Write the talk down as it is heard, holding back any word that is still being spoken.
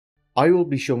I will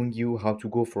be showing you how to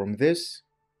go from this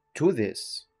to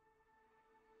this.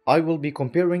 I will be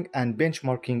comparing and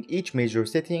benchmarking each major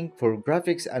setting for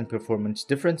graphics and performance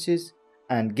differences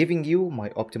and giving you my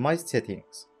optimized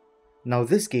settings. Now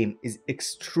this game is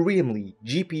extremely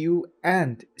GPU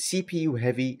and CPU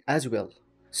heavy as well.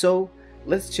 So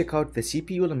let's check out the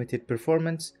CPU limited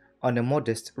performance on a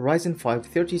modest Ryzen 5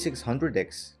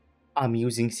 3600X. I'm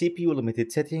using CPU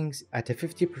limited settings at a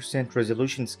 50%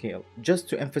 resolution scale just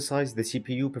to emphasize the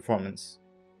CPU performance.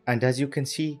 And as you can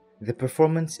see, the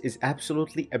performance is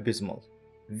absolutely abysmal.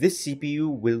 This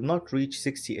CPU will not reach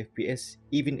 60 FPS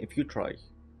even if you try.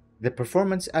 The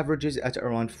performance averages at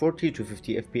around 40 to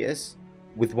 50 FPS,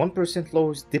 with 1%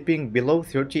 lows dipping below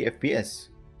 30 FPS.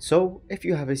 So if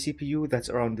you have a CPU that's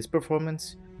around this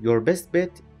performance, your best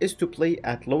bet is to play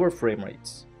at lower frame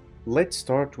rates. Let's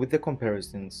start with the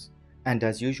comparisons, and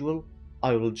as usual,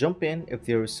 I will jump in if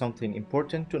there is something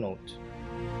important to note.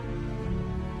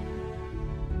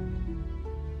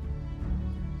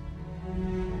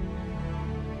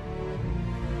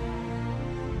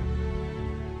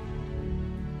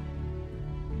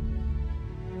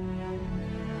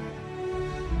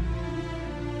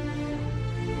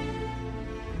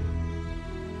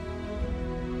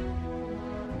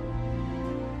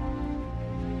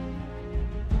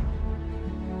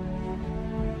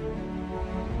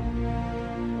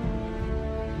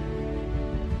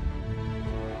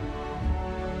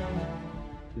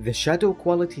 The shadow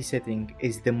quality setting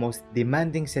is the most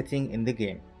demanding setting in the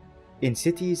game. In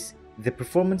cities, the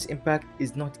performance impact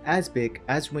is not as big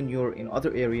as when you're in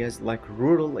other areas like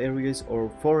rural areas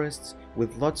or forests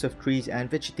with lots of trees and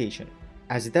vegetation,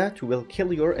 as that will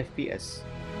kill your FPS.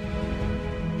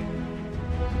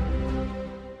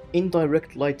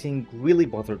 Indirect lighting really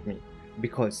bothered me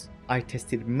because I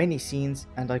tested many scenes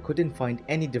and I couldn't find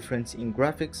any difference in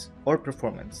graphics or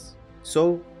performance.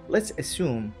 So let's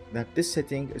assume that this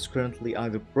setting is currently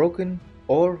either broken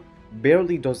or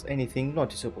barely does anything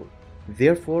noticeable.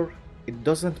 Therefore, it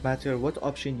doesn't matter what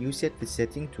option you set the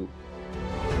setting to.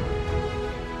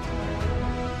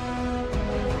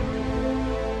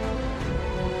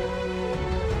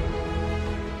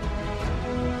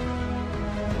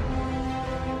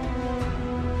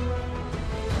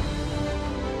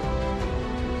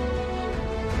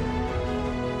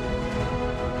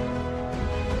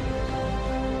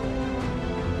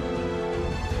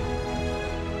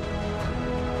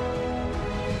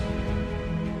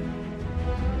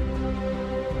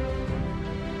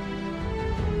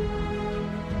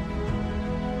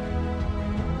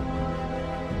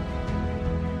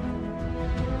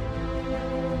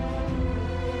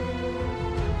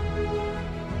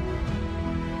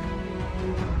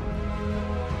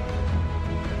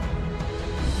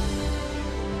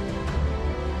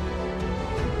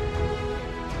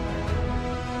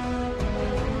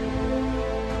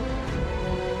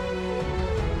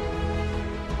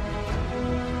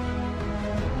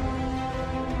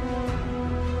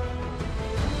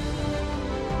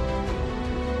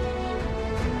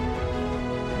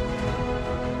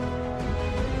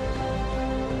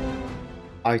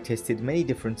 I tested many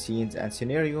different scenes and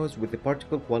scenarios with the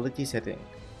particle quality setting,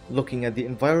 looking at the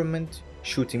environment,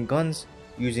 shooting guns,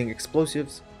 using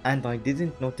explosives, and I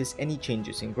didn't notice any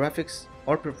changes in graphics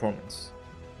or performance.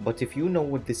 But if you know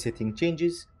what this setting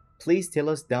changes, please tell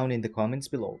us down in the comments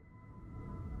below.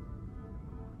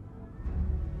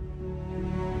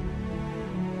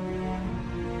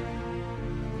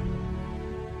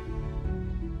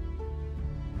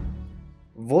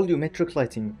 Volumetric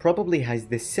lighting probably has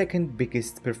the second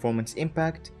biggest performance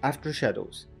impact after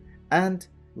shadows, and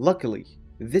luckily,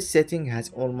 this setting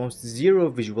has almost zero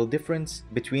visual difference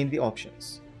between the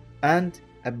options, and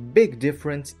a big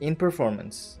difference in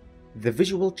performance. The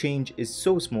visual change is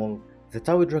so small that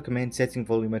I would recommend setting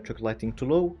volumetric lighting to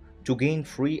low to gain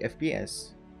free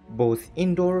FPS, both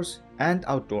indoors and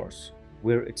outdoors,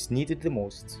 where it's needed the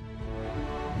most.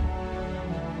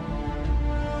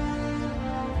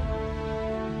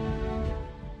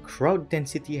 Crowd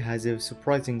density has a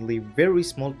surprisingly very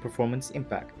small performance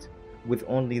impact, with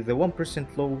only the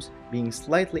 1% lows being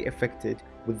slightly affected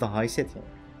with the high setting.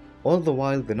 All the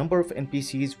while the number of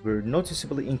NPCs were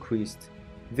noticeably increased,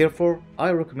 therefore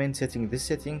I recommend setting this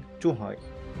setting to high.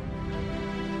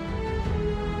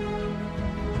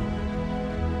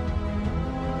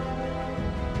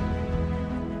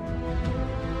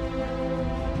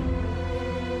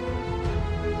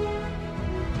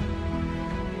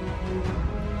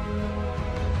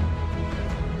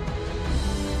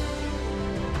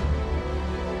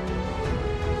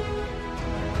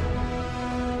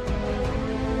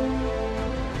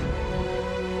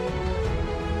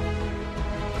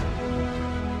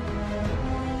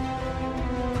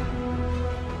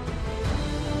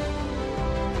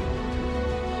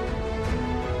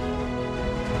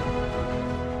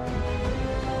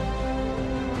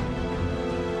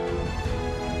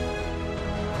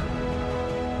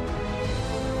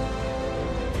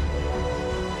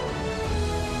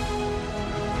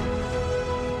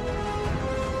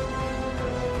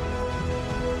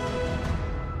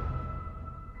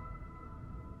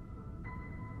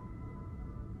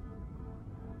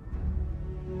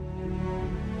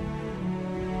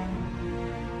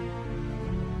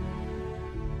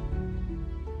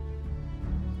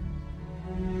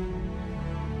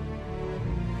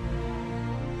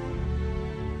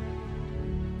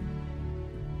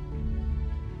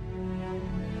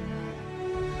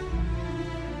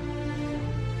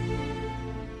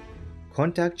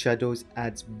 contact shadows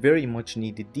adds very much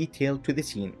needed detail to the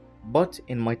scene, but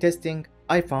in my testing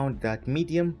I found that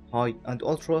medium, high and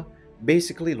ultra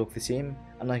basically look the same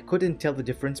and I couldn't tell the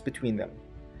difference between them.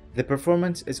 The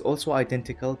performance is also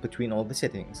identical between all the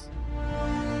settings.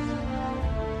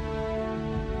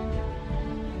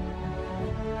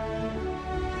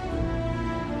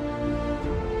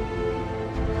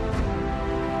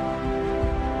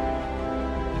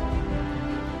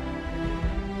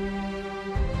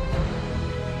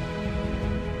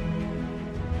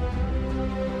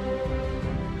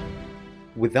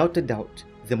 Without a doubt,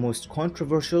 the most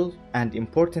controversial and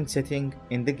important setting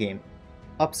in the game,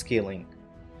 upscaling.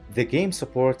 The game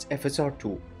supports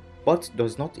FSR2, but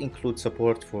does not include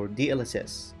support for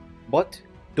DLSS. But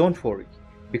don't worry,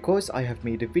 because I have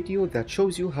made a video that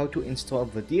shows you how to install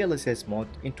the DLSS mod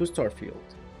into Starfield,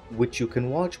 which you can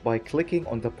watch by clicking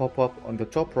on the pop-up on the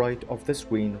top right of the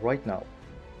screen right now.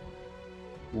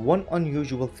 One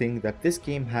unusual thing that this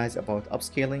game has about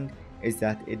upscaling is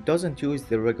that it doesn't use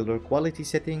the regular quality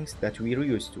settings that we're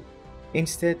used to.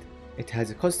 Instead, it has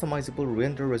a customizable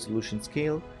render resolution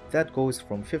scale that goes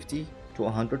from 50 to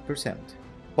 100%.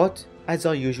 But as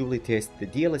I usually test the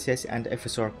DLSS and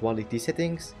FSR quality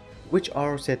settings, which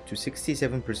are set to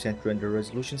 67% render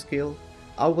resolution scale,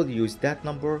 I will use that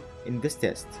number in this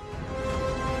test.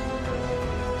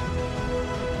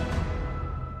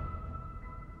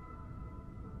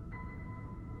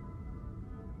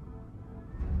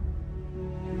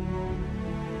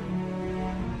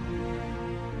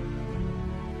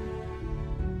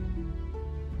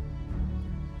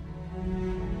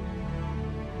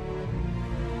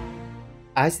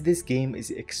 As this game is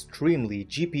extremely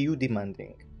GPU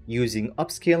demanding, using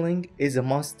upscaling is a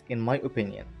must in my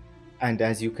opinion. And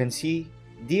as you can see,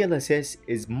 DLSS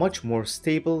is much more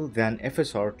stable than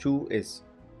FSR2 is.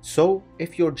 So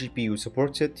if your GPU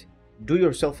supports it, do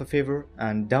yourself a favor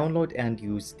and download and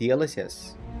use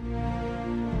DLSS.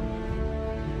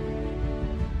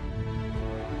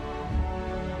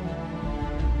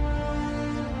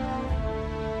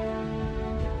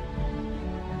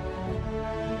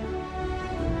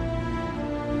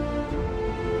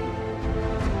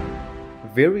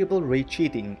 Variable rate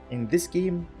cheating in this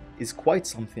game is quite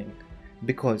something,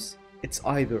 because it's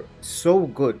either so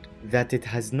good that it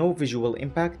has no visual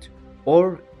impact,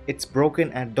 or it's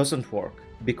broken and doesn't work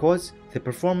because the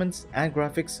performance and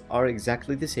graphics are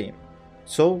exactly the same.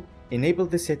 So enable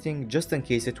the setting just in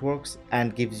case it works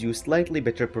and gives you slightly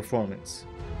better performance.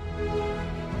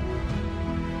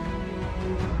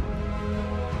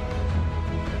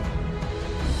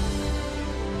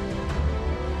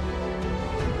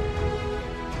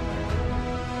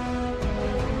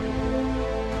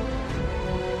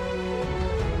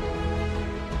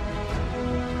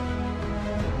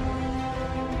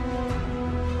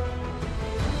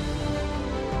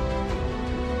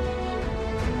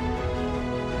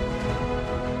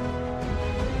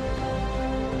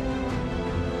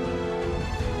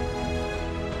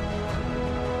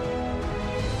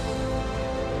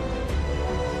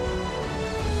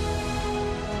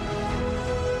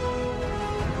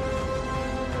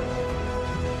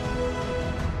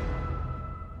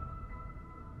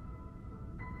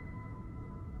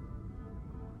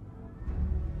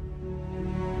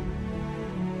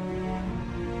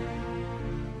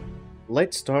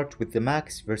 Let's start with the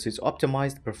max versus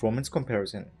optimized performance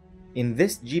comparison. In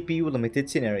this GPU limited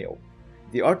scenario,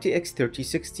 the RTX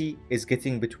 3060 is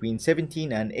getting between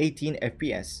 17 and 18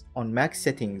 FPS on max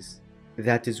settings,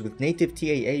 that is with native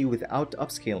TAA without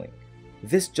upscaling.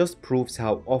 This just proves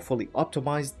how awfully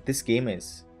optimized this game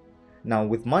is. Now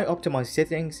with my optimized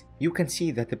settings, you can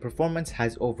see that the performance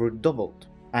has over doubled,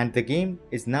 and the game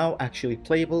is now actually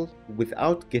playable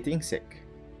without getting sick.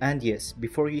 And yes,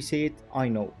 before you say it, I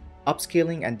know,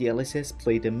 upscaling and DLSS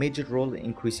played a major role in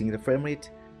increasing the frame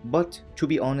rate, but to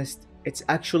be honest, it's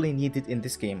actually needed in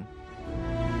this game.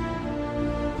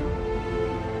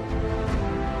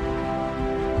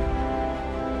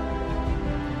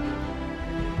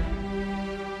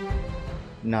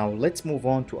 Now let's move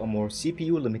on to a more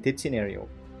CPU limited scenario.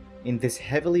 In this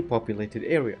heavily populated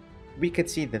area, we can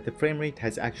see that the frame rate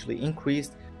has actually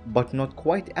increased, but not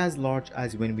quite as large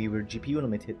as when we were GPU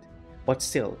limited. But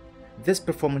still, this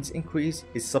performance increase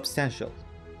is substantial.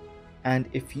 And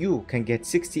if you can get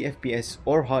 60 FPS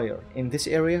or higher in this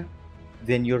area,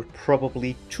 then you're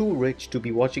probably too rich to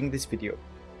be watching this video.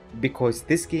 Because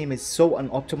this game is so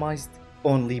unoptimized,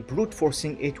 only brute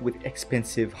forcing it with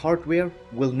expensive hardware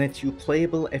will net you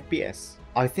playable FPS.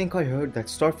 I think I heard that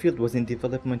Starfield was in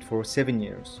development for 7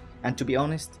 years, and to be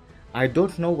honest, I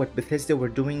don't know what Bethesda were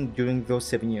doing during those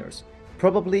 7 years.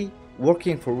 Probably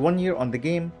working for 1 year on the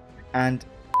game and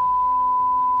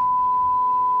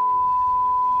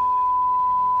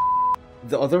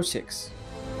the other 6.